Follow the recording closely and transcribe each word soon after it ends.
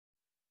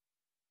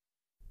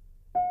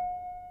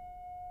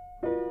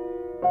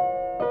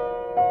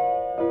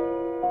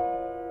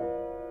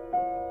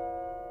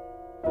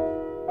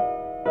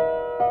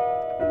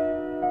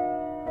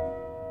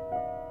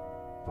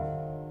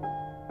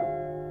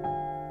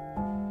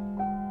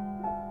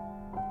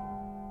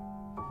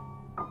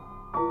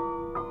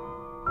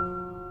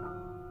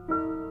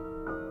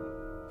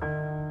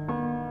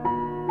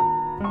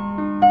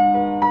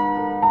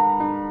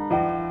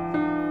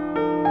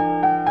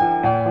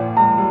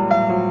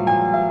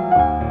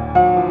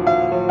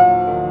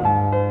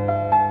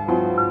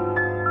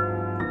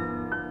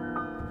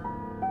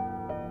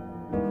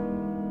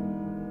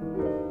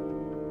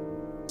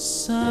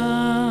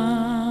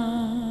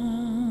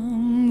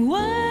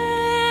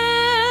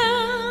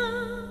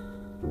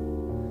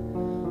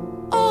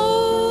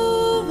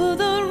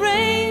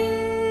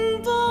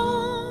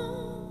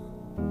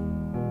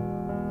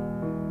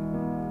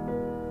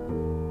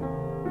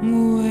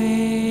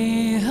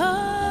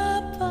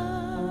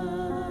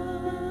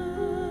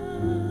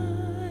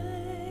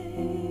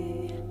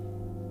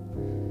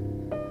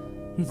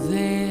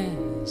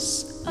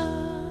There's a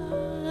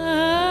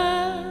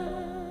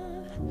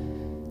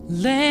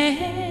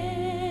land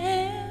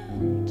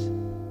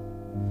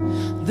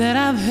that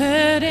I've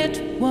heard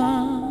it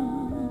once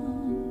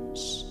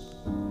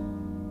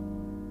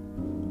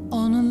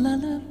on a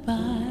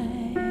lullaby.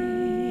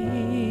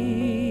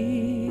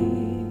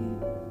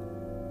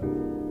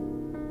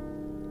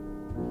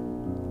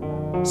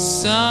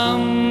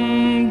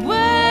 Somewhere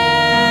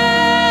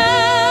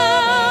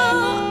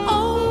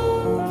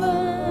over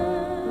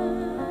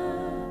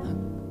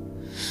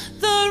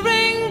the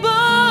rainbow,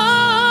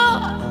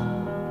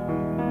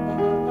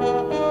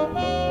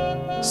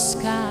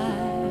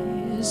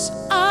 skies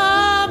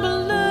are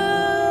blue,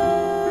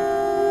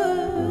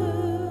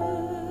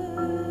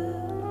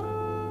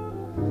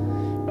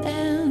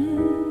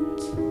 and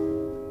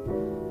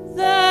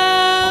the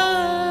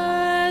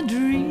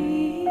dreams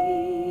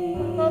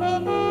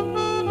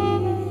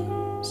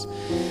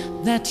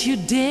that you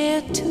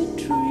dare to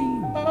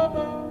dream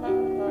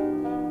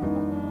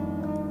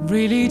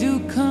really do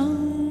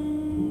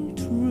come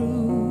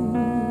true.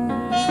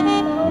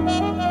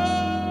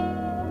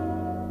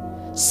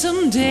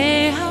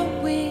 Someday I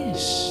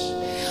wish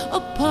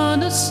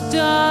upon a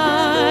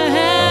star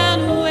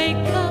and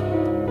wake up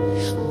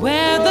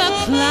where the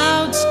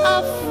clouds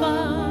are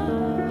far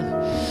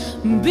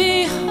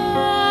behind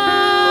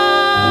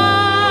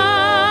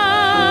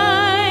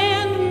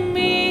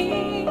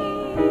me,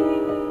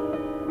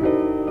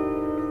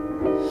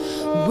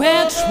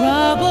 where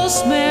troubles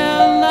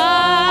smell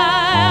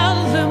like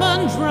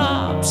lemon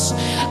drops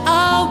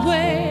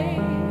away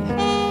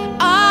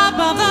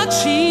above the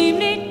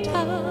chimney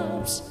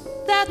tops.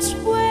 That's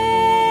where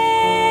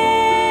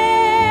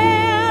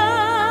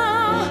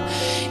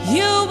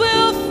you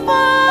will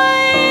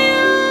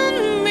find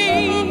me,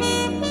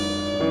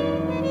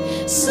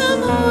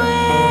 somewhere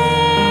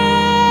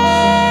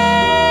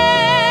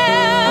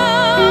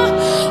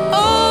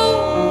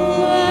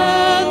over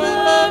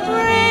the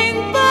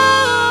rainbow.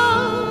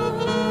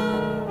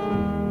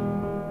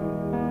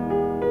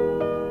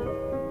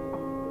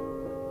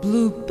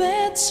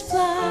 Bluebirds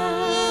fly,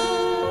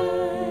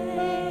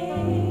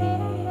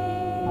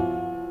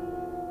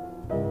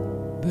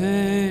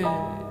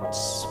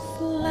 birds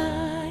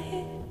fly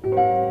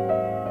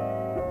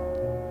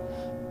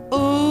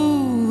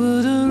over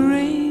the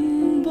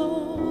rainbow.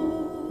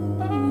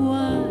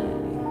 Why?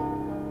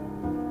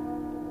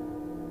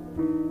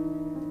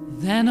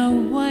 Then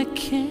why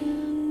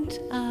can't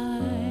I?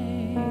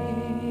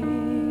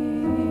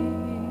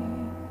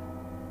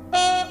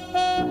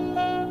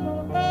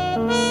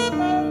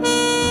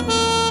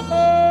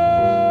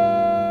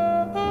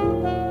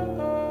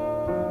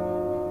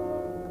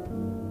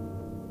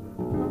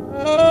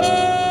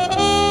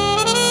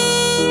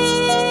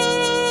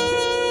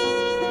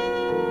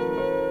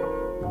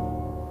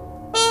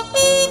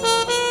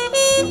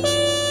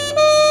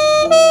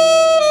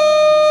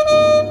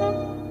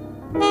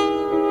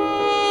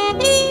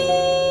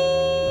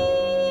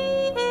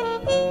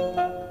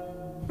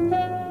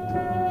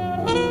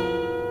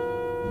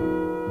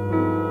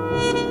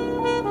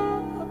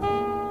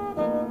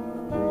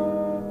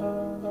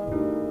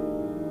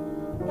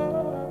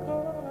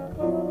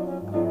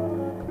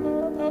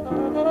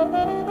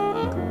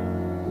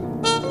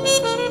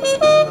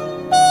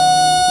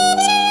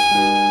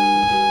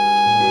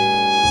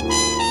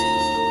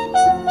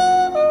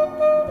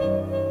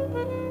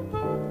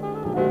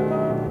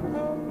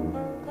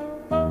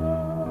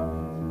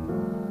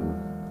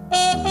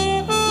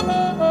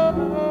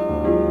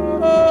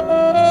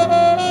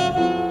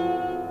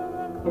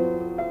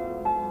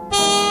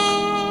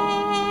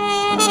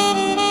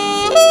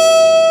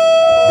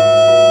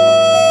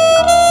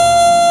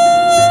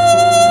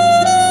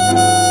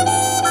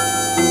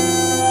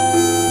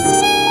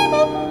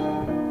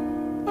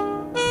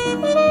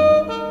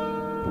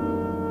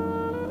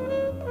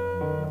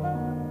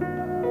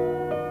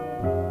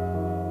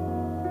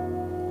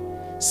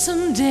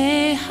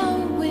 Someday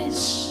I'll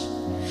wish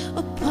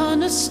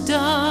upon a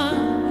star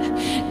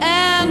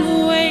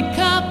and wake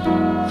up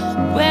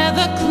where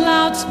the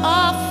clouds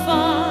are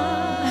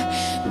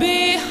far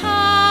behind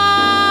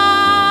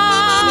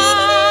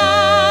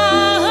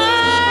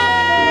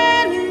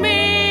me,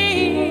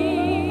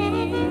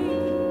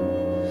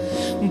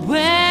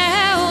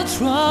 where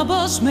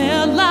troubles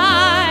smell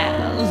like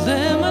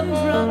lemon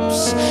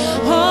drops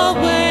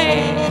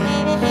away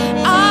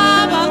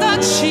above the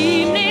cheese.